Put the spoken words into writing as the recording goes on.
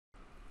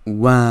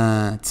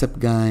What's up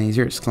guys,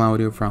 here's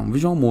Claudio from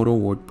Visual Modo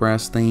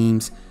WordPress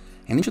themes,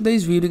 and in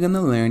today's video we're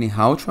gonna learn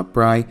how to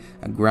apply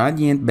a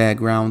gradient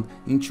background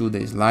into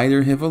the Slider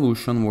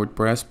Revolution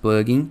WordPress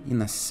plugin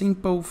in a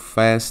simple,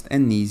 fast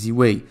and easy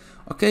way.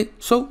 Okay,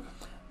 so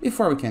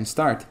before we can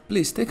start,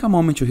 please take a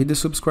moment to hit the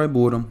subscribe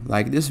button,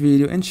 like this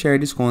video and share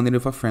this content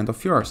with a friend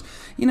of yours.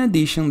 In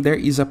addition, there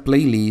is a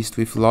playlist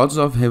with lots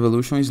of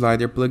Revolution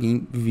Slider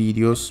plugin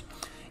videos,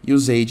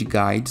 usage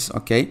guides,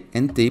 okay,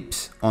 and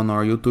tips on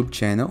our YouTube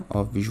channel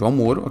of Visual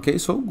Modo, okay,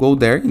 so go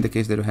there in the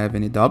case that you have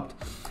any doubt.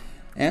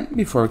 And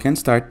before we can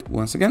start,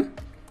 once again,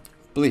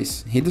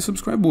 please hit the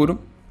subscribe button,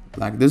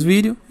 like this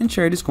video and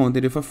share this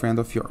content with a friend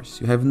of yours.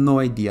 You have no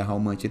idea how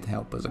much it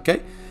helps us,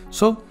 okay?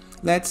 So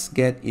let's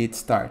get it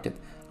started.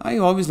 I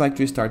always like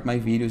to start my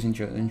videos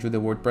into the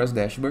WordPress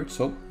dashboard,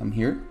 so I'm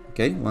here,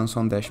 okay, once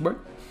on dashboard.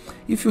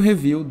 If you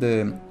review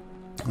the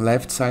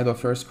left side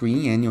of your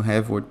screen and you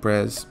have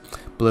WordPress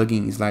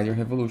plugin Slider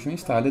Revolution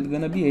installed, you're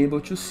gonna be able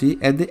to see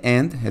at the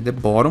end, at the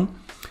bottom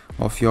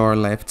of your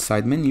left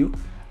side menu,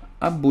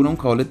 a button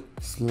called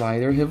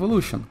Slider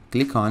Revolution.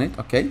 Click on it,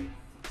 okay?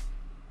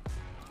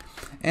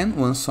 And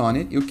once on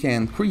it, you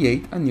can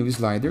create a new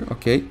slider,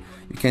 okay?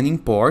 You can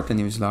import a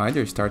new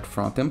slider, start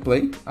from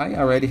template. I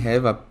already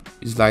have a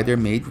slider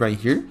made right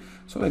here,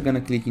 so I'm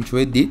gonna click into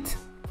edit.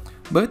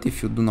 But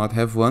if you do not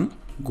have one,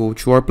 go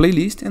to our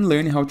playlist and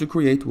learn how to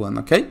create one,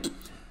 okay?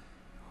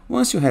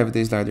 Once you have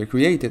the slider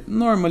created,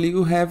 normally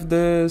you have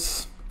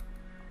this,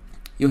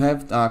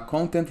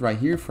 content right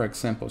here, for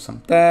example,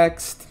 some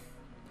text,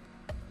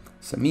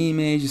 some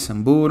images,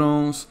 some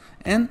buttons,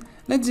 and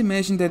let's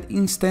imagine that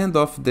instead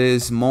of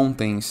this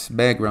mountains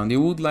background,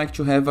 you would like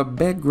to have a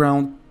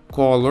background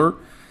color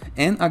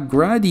and a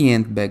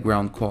gradient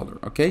background color,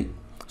 okay?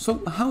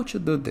 So how to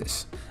do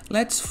this?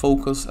 Let's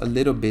focus a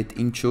little bit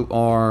into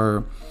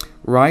our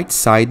right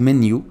side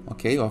menu,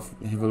 okay, of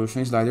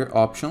Revolution Slider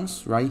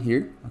options right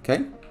here,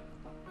 okay?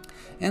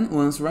 And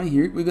once right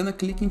here, we're gonna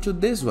click into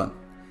this one,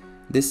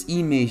 this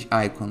image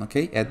icon,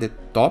 okay, at the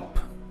top,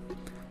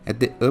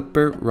 at the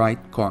upper right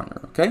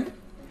corner, okay?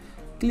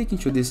 Click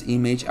into this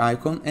image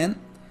icon and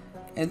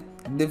at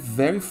the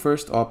very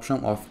first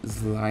option of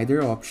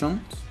slider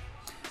options,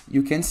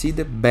 you can see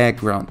the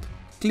background.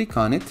 Click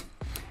on it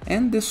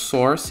and the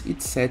source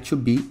it's set to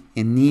be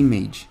an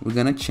image. We're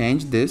gonna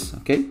change this,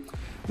 okay?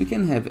 We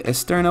can have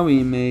external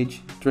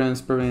image,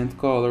 transparent,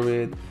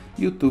 colored,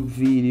 YouTube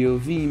video,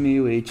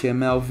 Vimeo,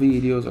 HTML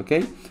videos,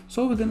 okay?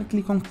 So we're gonna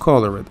click on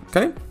colored,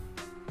 okay?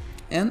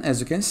 And as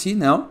you can see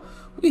now,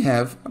 we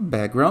have a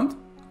background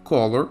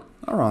color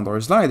around our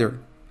slider,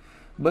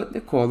 but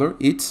the color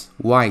it's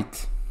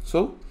white.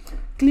 So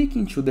click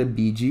into the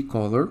BG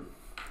color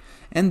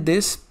and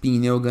this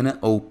panel gonna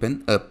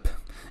open up.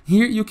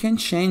 Here you can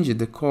change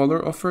the color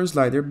of your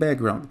slider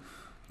background.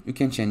 You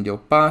can change the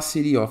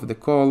opacity of the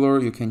color,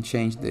 you can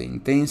change the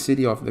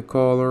intensity of the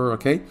color,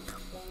 okay?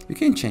 You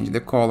can change the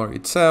color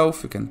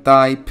itself, you can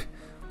type.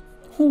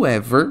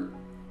 However,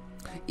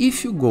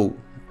 if you go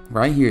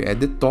right here at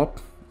the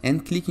top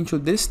and click into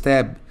this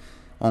tab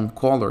on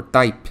color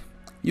type,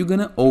 you're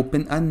gonna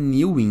open a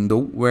new window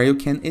where you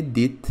can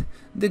edit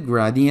the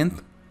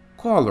gradient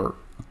color,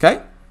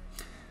 okay?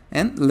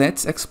 And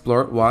let's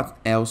explore what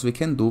else we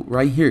can do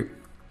right here.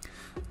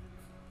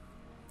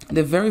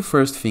 The very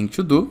first thing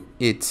to do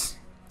is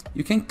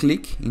you can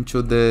click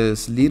into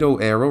this little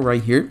arrow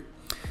right here,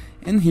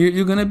 and here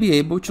you're gonna be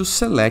able to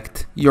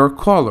select your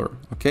color,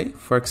 okay?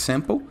 For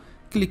example,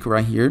 click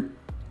right here.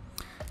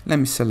 Let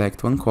me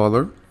select one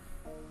color.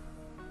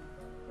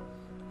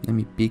 Let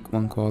me pick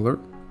one color.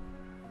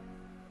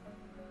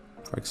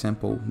 For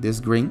example, this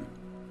green.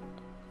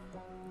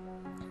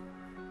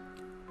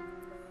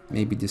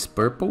 Maybe this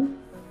purple.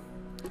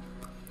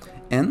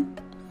 And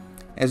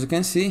as you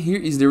can see, here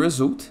is the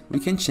result. We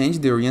can change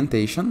the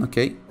orientation,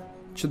 okay,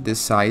 to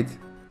this side,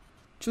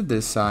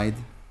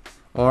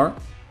 or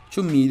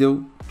to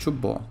middle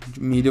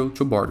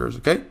to borders,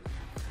 okay?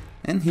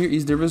 And here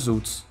is the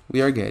results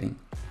we are getting.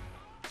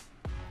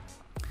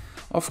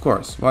 Of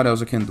course, what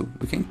else we can do?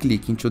 We can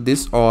click into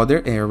this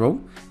other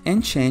arrow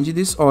and change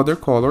this other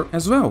color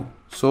as well.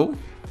 So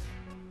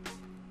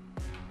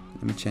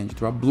let me change it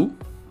to a blue,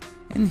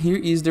 and here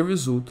is the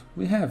result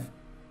we have.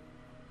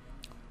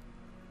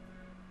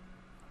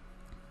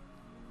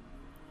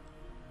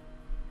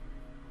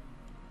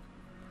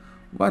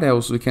 What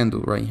else we can do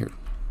right here?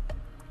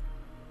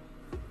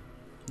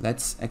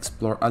 Let's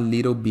explore a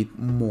little bit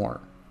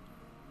more.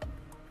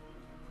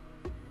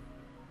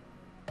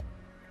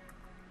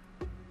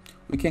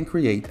 We can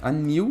create a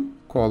new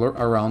color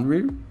around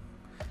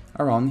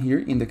here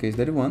in the case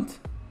that you want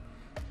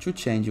to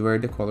change where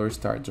the color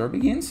starts or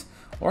begins,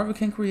 or we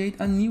can create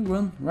a new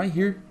one right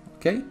here,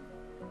 okay?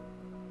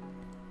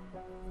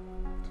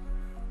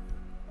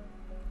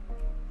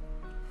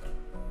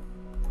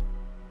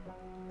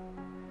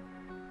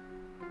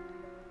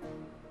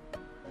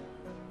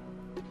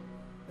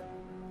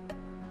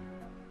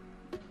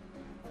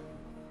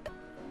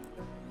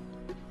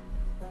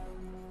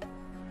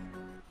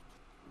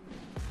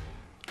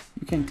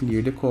 You can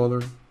clear the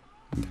color,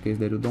 in the case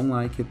that you don't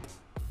like it,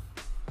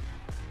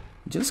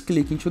 just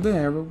click into the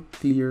arrow,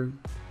 clear.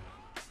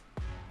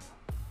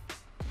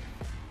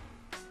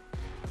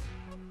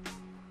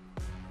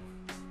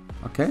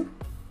 Okay,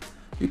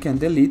 you can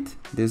delete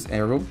this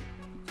arrow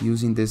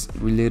using this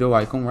little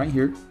icon right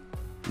here,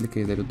 in the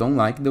case that you don't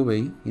like the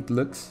way it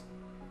looks.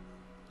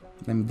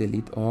 Let me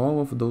delete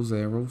all of those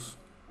arrows.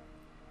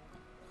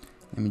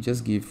 Let me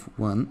just give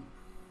one,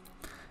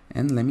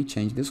 and let me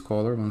change this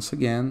color once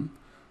again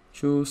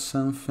to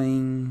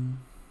something,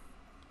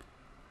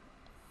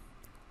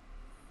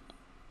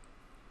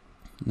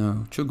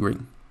 no, to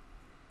green.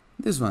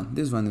 This one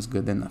is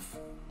good enough.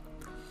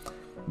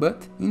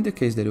 But in the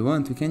case that you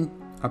want, you can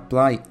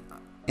apply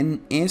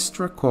an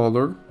extra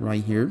color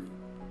right here,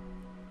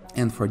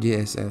 and for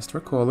this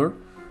extra color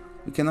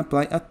we can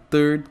apply a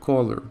third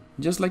color,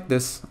 just like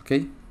this,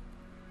 okay,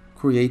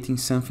 creating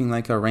something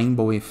like a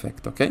rainbow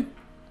effect. Okay,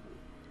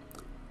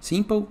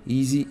 simple,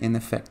 easy, and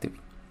effective.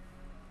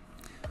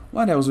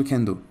 What else we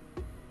can do?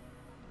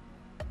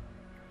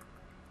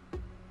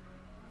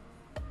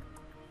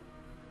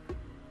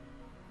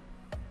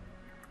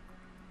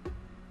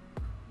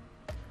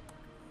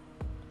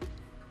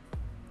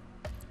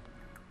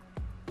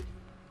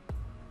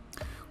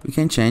 We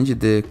can change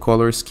the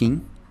color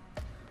scheme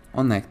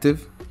on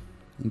active,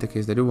 in the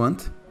case that you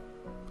want.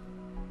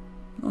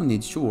 No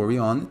need to worry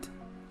on it.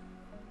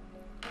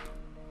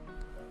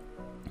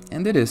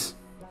 And it is.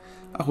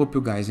 I hope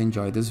you guys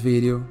enjoyed this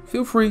video.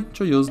 Feel free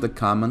to use the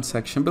comment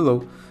section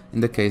below in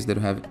the case that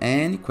you have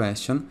any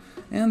question.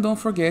 And don't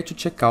forget to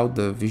check out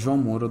the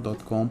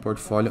visualmodo.com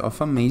portfolio of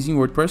amazing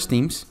WordPress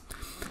themes.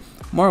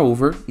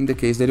 Moreover, in the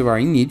case that you are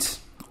in need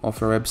of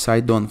your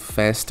website done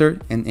faster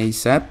and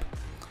ASAP,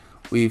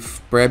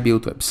 with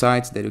pre-built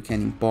websites that you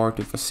can import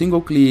with a single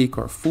click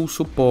or full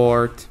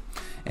support,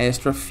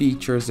 extra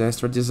features,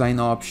 extra design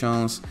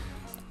options,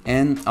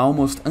 and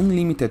almost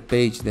unlimited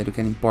page that you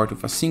can import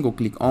with a single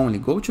click only,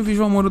 go to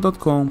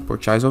visualmodo.com,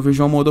 purchase our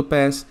Visualmodo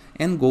Pass,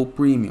 and go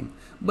premium.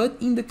 But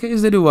in the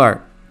case that you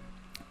are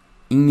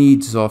in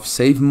needs of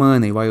save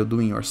money while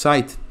doing your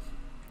site,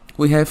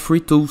 we have free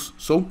tools.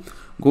 So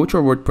go to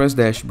our WordPress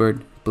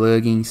dashboard,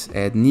 plugins,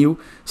 add new,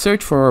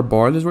 search for our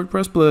borderless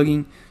WordPress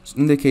plugin.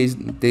 In the case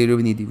that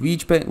you need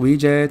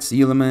widgets,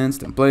 elements,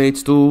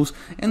 templates, tools,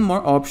 and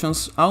more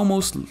options.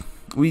 Almost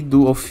we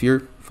do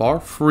offer for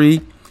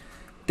free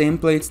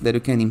templates that you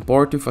can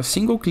import with a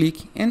single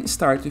click and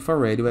start with a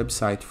ready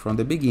website from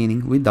the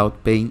beginning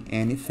without paying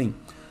anything.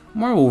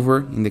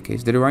 Moreover, in the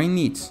case that you are in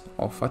need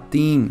of a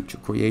theme to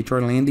create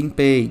your landing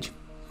page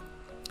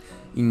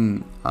with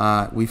an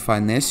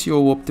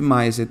SEO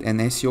optimized and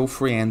SEO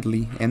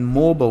friendly and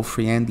mobile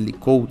friendly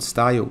code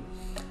style,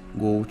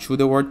 go to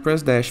the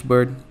WordPress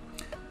dashboard,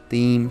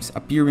 themes,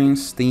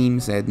 appearance,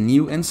 themes, add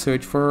new, and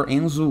search for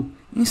Enzo,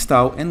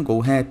 install, and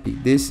go happy.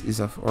 This is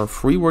our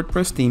free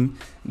WordPress theme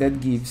that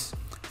gives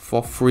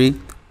for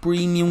free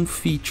premium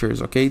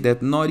features, okay,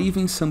 that not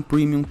even some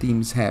premium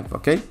themes have,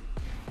 okay.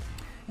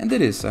 And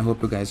that is, I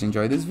hope you guys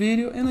enjoyed this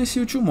video, and I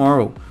see you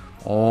tomorrow.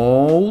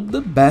 All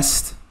the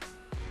best.